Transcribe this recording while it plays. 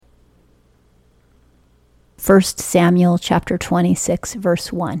1 Samuel chapter 26,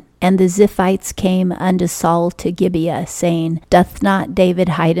 verse 1. And the Ziphites came unto Saul to Gibeah, saying, Doth not David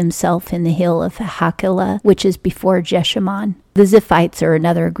hide himself in the hill of Hachilah, which is before Jeshimon? The Ziphites are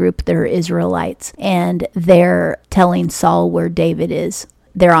another group that are Israelites, and they're telling Saul where David is.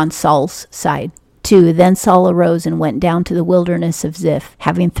 They're on Saul's side. 2. Then Saul arose and went down to the wilderness of Ziph,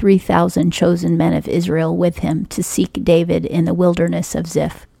 having 3,000 chosen men of Israel with him, to seek David in the wilderness of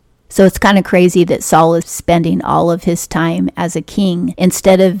Ziph. So it's kind of crazy that Saul is spending all of his time as a king.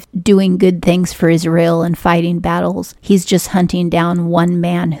 Instead of doing good things for Israel and fighting battles, he's just hunting down one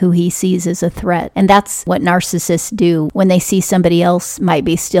man who he sees as a threat. And that's what narcissists do. When they see somebody else might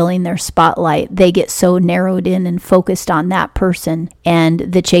be stealing their spotlight, they get so narrowed in and focused on that person, and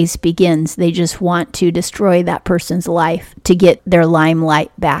the chase begins. They just want to destroy that person's life to get their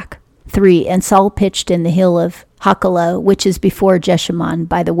limelight back. 3. And Saul pitched in the hill of Hachilah, which is before Jeshimon,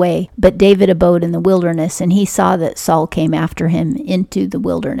 by the way. But David abode in the wilderness, and he saw that Saul came after him into the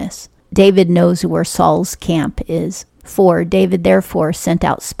wilderness. David knows where Saul's camp is. 4. David therefore sent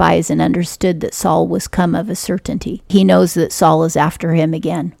out spies and understood that Saul was come of a certainty. He knows that Saul is after him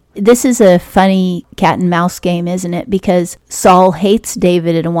again. This is a funny cat and mouse game, isn't it? Because Saul hates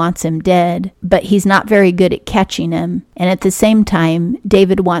David and wants him dead, but he's not very good at catching him. And at the same time,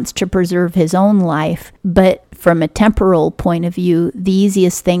 David wants to preserve his own life, but from a temporal point of view, the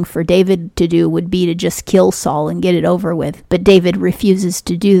easiest thing for David to do would be to just kill Saul and get it over with. But David refuses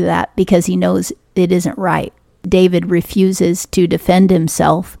to do that because he knows it isn't right. David refuses to defend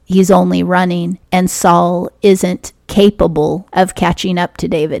himself. He's only running, and Saul isn't capable of catching up to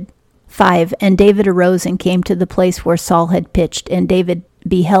David. 5. And David arose and came to the place where Saul had pitched, and David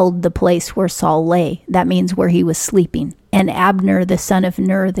beheld the place where Saul lay. That means where he was sleeping. And Abner, the son of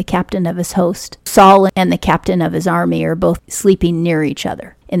Ner, the captain of his host. Saul and the captain of his army are both sleeping near each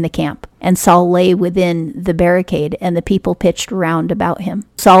other in the camp. And Saul lay within the barricade, and the people pitched round about him.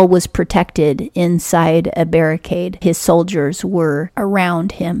 Saul was protected inside a barricade. His soldiers were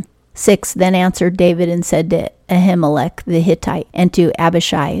around him. 6. Then answered David and said to Ahimelech the Hittite, and to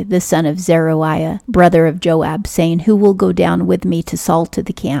Abishai the son of Zeruiah, brother of Joab, saying, Who will go down with me to Saul to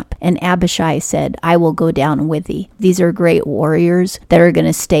the camp? And Abishai said, I will go down with thee. These are great warriors that are going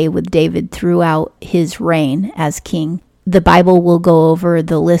to stay with David throughout his reign as king. The Bible will go over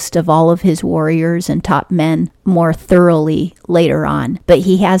the list of all of his warriors and top men more thoroughly later on, but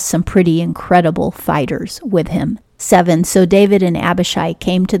he has some pretty incredible fighters with him. 7. So David and Abishai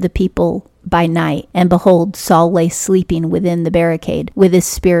came to the people by night, and behold, Saul lay sleeping within the barricade, with his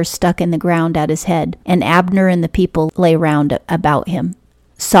spear stuck in the ground at his head, and Abner and the people lay round about him.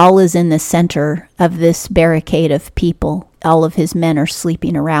 Saul is in the center of this barricade of people. All of his men are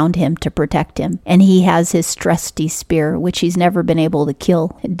sleeping around him to protect him, and he has his trusty spear, which he's never been able to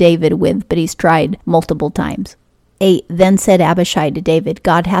kill David with, but he's tried multiple times. 8. Then said Abishai to David,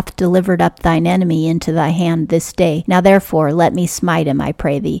 God hath delivered up thine enemy into thy hand this day. Now therefore let me smite him, I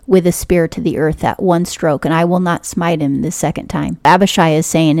pray thee, with a spear to the earth at one stroke, and I will not smite him the second time. Abishai is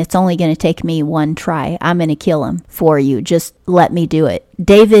saying, it's only going to take me one try. I'm going to kill him for you. Just let me do it.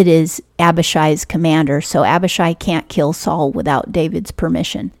 David is Abishai's commander, so Abishai can't kill Saul without David's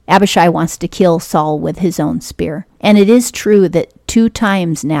permission. Abishai wants to kill Saul with his own spear. And it is true that 2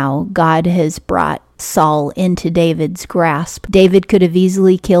 times now God has brought Saul into David's grasp. David could have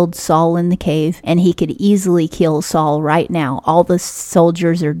easily killed Saul in the cave, and he could easily kill Saul right now. All the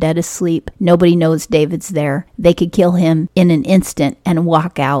soldiers are dead asleep. Nobody knows David's there. They could kill him in an instant and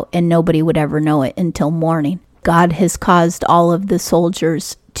walk out, and nobody would ever know it until morning. God has caused all of the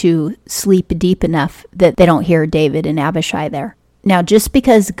soldiers to sleep deep enough that they don't hear David and Abishai there. Now, just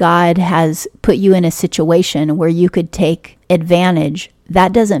because God has put you in a situation where you could take advantage,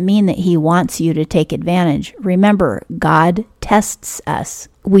 that doesn't mean that he wants you to take advantage. Remember, God tests us.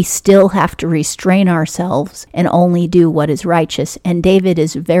 We still have to restrain ourselves and only do what is righteous. And David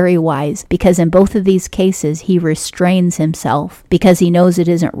is very wise, because in both of these cases, he restrains himself because he knows it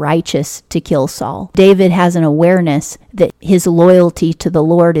isn't righteous to kill Saul. David has an awareness that his loyalty to the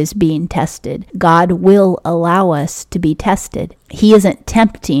Lord is being tested. God will allow us to be tested. He isn't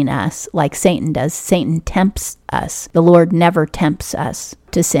tempting us like Satan does. Satan tempts us. The Lord never tempts us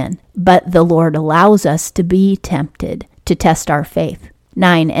to sin, but the Lord allows us to be tempted to test our faith.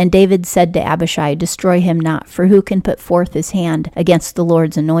 9. And David said to Abishai, Destroy him not, for who can put forth his hand against the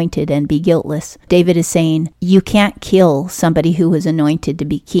Lord's anointed and be guiltless? David is saying, you can't kill somebody who is anointed to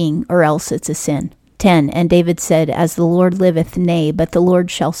be king, or else it's a sin. 10, and David said, As the Lord liveth, nay, but the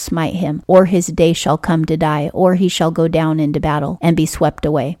Lord shall smite him, or his day shall come to die, or he shall go down into battle and be swept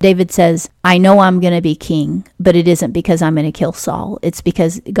away. David says, I know I'm going to be king, but it isn't because I'm going to kill Saul. It's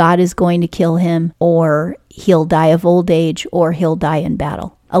because God is going to kill him, or he'll die of old age, or he'll die in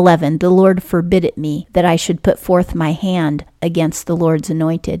battle. 11, the Lord forbid it me, that I should put forth my hand against the Lord's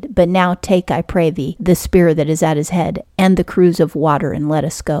anointed. But now take, I pray thee, the spear that is at his head, and the cruse of water, and let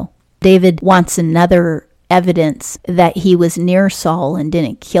us go. David wants another evidence that he was near Saul and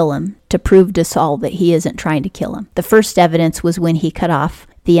didn't kill him, to prove to Saul that he isn't trying to kill him. The first evidence was when he cut off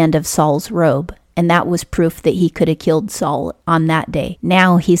the end of Saul's robe, and that was proof that he could have killed Saul on that day.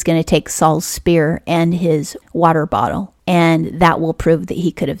 Now he's going to take Saul's spear and his water bottle, and that will prove that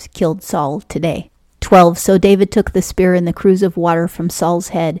he could have killed Saul today. 12, so David took the spear and the cruse of water from Saul's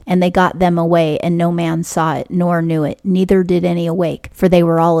head, and they got them away, and no man saw it, nor knew it, neither did any awake, for they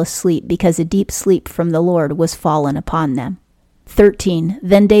were all asleep, because a deep sleep from the Lord was fallen upon them. 13,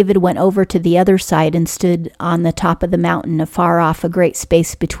 then David went over to the other side and stood on the top of the mountain, afar off, a great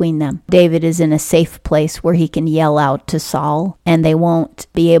space between them. David is in a safe place where he can yell out to Saul, and they won't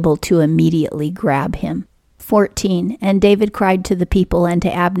be able to immediately grab him. 14, and David cried to the people and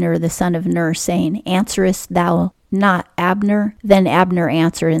to Abner the son of Ner, saying, Answerest thou not, Abner? Then Abner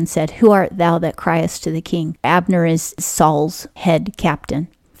answered and said, Who art thou that criest to the king? Abner is Saul's head captain.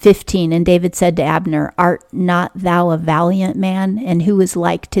 15, and David said to Abner, Art not thou a valiant man? And who is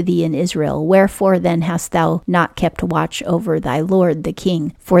like to thee in Israel? Wherefore then hast thou not kept watch over thy lord the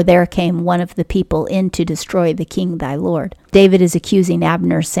king? For there came one of the people in to destroy the king thy lord. David is accusing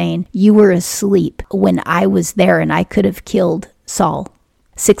Abner, saying, You were asleep when I was there, and I could have killed Saul.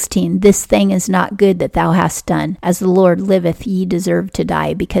 16, this thing is not good that thou hast done. As the Lord liveth, ye deserve to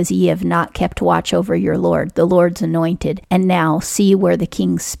die, because ye have not kept watch over your Lord, the Lord's anointed. And now see where the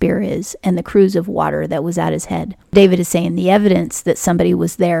king's spear is, and the cruse of water that was at his head. David is saying the evidence that somebody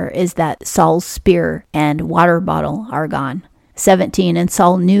was there is that Saul's spear and water bottle are gone. 17, and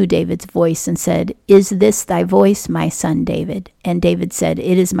Saul knew David's voice and said, Is this thy voice, my son David? And David said,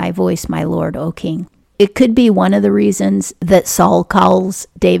 It is my voice, my lord, O king. It could be one of the reasons that Saul calls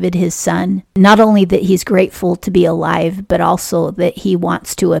David his son, not only that he's grateful to be alive, but also that he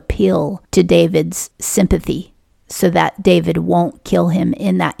wants to appeal to David's sympathy so that David won't kill him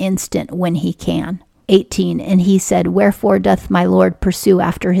in that instant when he can. 18, and he said, Wherefore doth my Lord pursue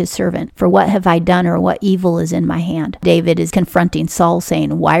after his servant? For what have I done, or what evil is in my hand? David is confronting Saul,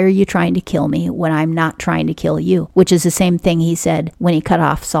 saying, Why are you trying to kill me when I'm not trying to kill you? Which is the same thing he said when he cut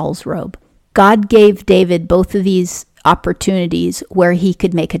off Saul's robe. God gave David both of these opportunities where he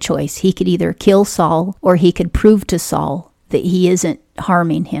could make a choice. He could either kill Saul, or he could prove to Saul that he isn't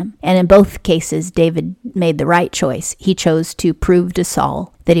harming him. And in both cases, David made the right choice. He chose to prove to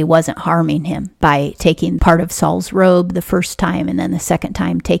Saul that he wasn't harming him by taking part of Saul's robe the first time, and then the second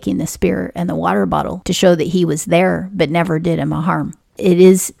time taking the spear and the water bottle to show that he was there but never did him a harm. It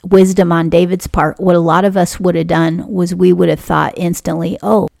is wisdom on David's part. What a lot of us would have done was we would have thought instantly,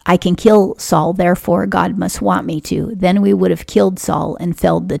 oh, I can kill Saul, therefore God must want me to. Then we would have killed Saul and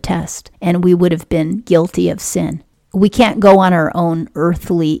failed the test, and we would have been guilty of sin. We can't go on our own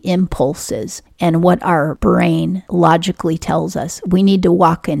earthly impulses and what our brain logically tells us. We need to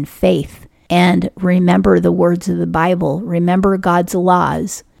walk in faith and remember the words of the Bible, remember God's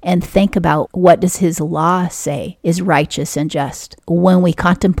laws, and think about what does his law say is righteous and just. When we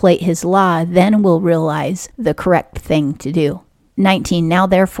contemplate his law, then we'll realize the correct thing to do. 19, now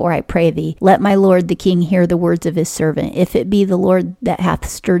therefore I pray thee, let my lord the king hear the words of his servant. If it be the Lord that hath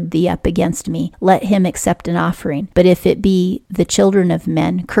stirred thee up against me, let him accept an offering. But if it be the children of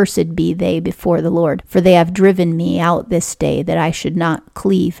men, cursed be they before the Lord. For they have driven me out this day, that I should not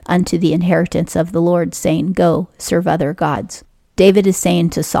cleave unto the inheritance of the Lord, saying, Go, serve other gods. David is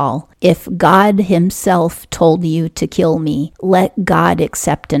saying to Saul, if God himself told you to kill me, let God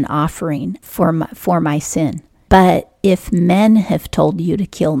accept an offering for my sin. But if men have told you to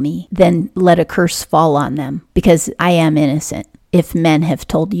kill me, then let a curse fall on them, because I am innocent, if men have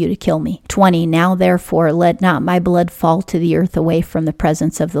told you to kill me. 20, now therefore let not my blood fall to the earth away from the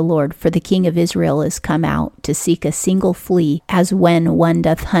presence of the Lord, for the king of Israel is come out to seek a single flea, as when one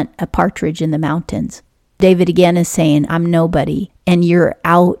doth hunt a partridge in the mountains. David again is saying, I'm nobody, and you're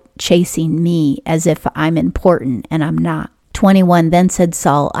out chasing me as if I'm important, and I'm not. 21 Then said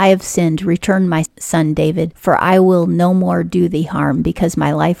Saul, I have sinned. Return my son David, for I will no more do thee harm, because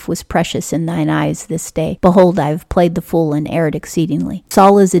my life was precious in thine eyes this day. Behold, I have played the fool and erred exceedingly.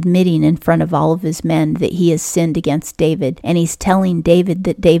 Saul is admitting in front of all of his men that he has sinned against David, and he's telling David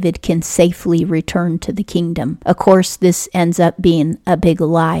that David can safely return to the kingdom. Of course, this ends up being a big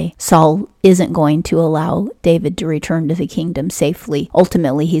lie. Saul isn't going to allow David to return to the kingdom safely.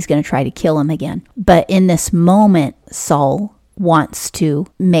 Ultimately, he's going to try to kill him again. But in this moment, Saul wants to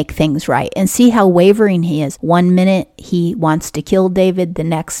make things right. And see how wavering he is. 1 minute he wants to kill David, the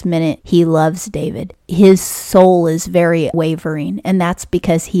next minute he loves David. His soul is very wavering, and that's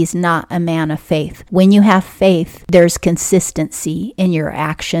because he's not a man of faith. When you have faith, there's consistency in your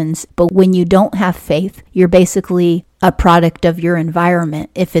actions, but when you don't have faith, you're basically a product of your environment.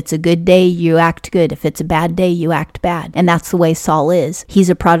 If it's a good day, you act good. If it's a bad day, you act bad. And that's the way Saul is. He's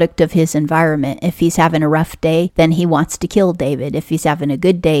a product of his environment. If he's having a rough day, then he wants to kill David. If he's having a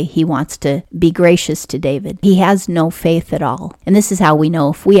good day, he wants to be gracious to David. He has no faith at all. And this is how we know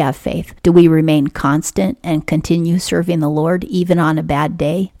if we have faith. Do we remain constant and continue serving the Lord even on a bad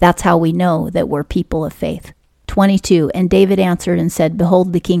day? That's how we know that we're people of faith. 22 And David answered and said,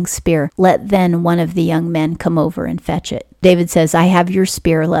 Behold the king's spear. Let then one of the young men come over and fetch it. David says, I have your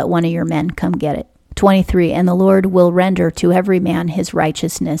spear. Let one of your men come get it. 23 And the Lord will render to every man his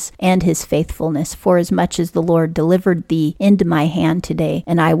righteousness and his faithfulness, for as much as the Lord delivered thee into my hand today,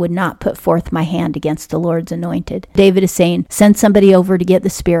 and I would not put forth my hand against the Lord's anointed. David is saying, send somebody over to get the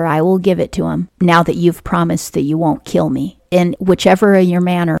spear. I will give it to him, now that you've promised that you won't kill me. And whichever of your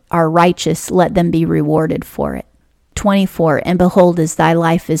men are righteous, let them be rewarded for it. 24 And behold, as thy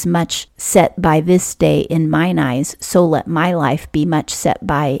life is much set by this day in mine eyes, so let my life be much set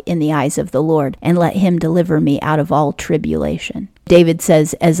by in the eyes of the Lord, and let him deliver me out of all tribulation. David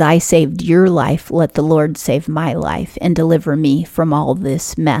says, as I saved your life, let the Lord save my life, and deliver me from all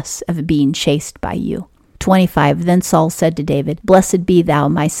this mess of being chased by you. 25 Then Saul said to David, Blessed be thou,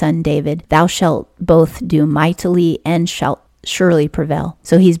 my son David. Thou shalt both do mightily and shalt surely prevail.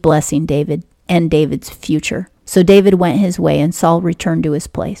 So he's blessing David and David's future. So David went his way, and Saul returned to his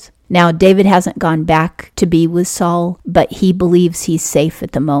place. Now, David hasn't gone back to be with Saul, but he believes he's safe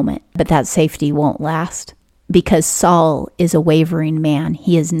at the moment. But that safety won't last, because Saul is a wavering man.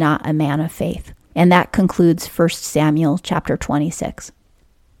 He is not a man of faith. And that concludes 1 Samuel chapter 26.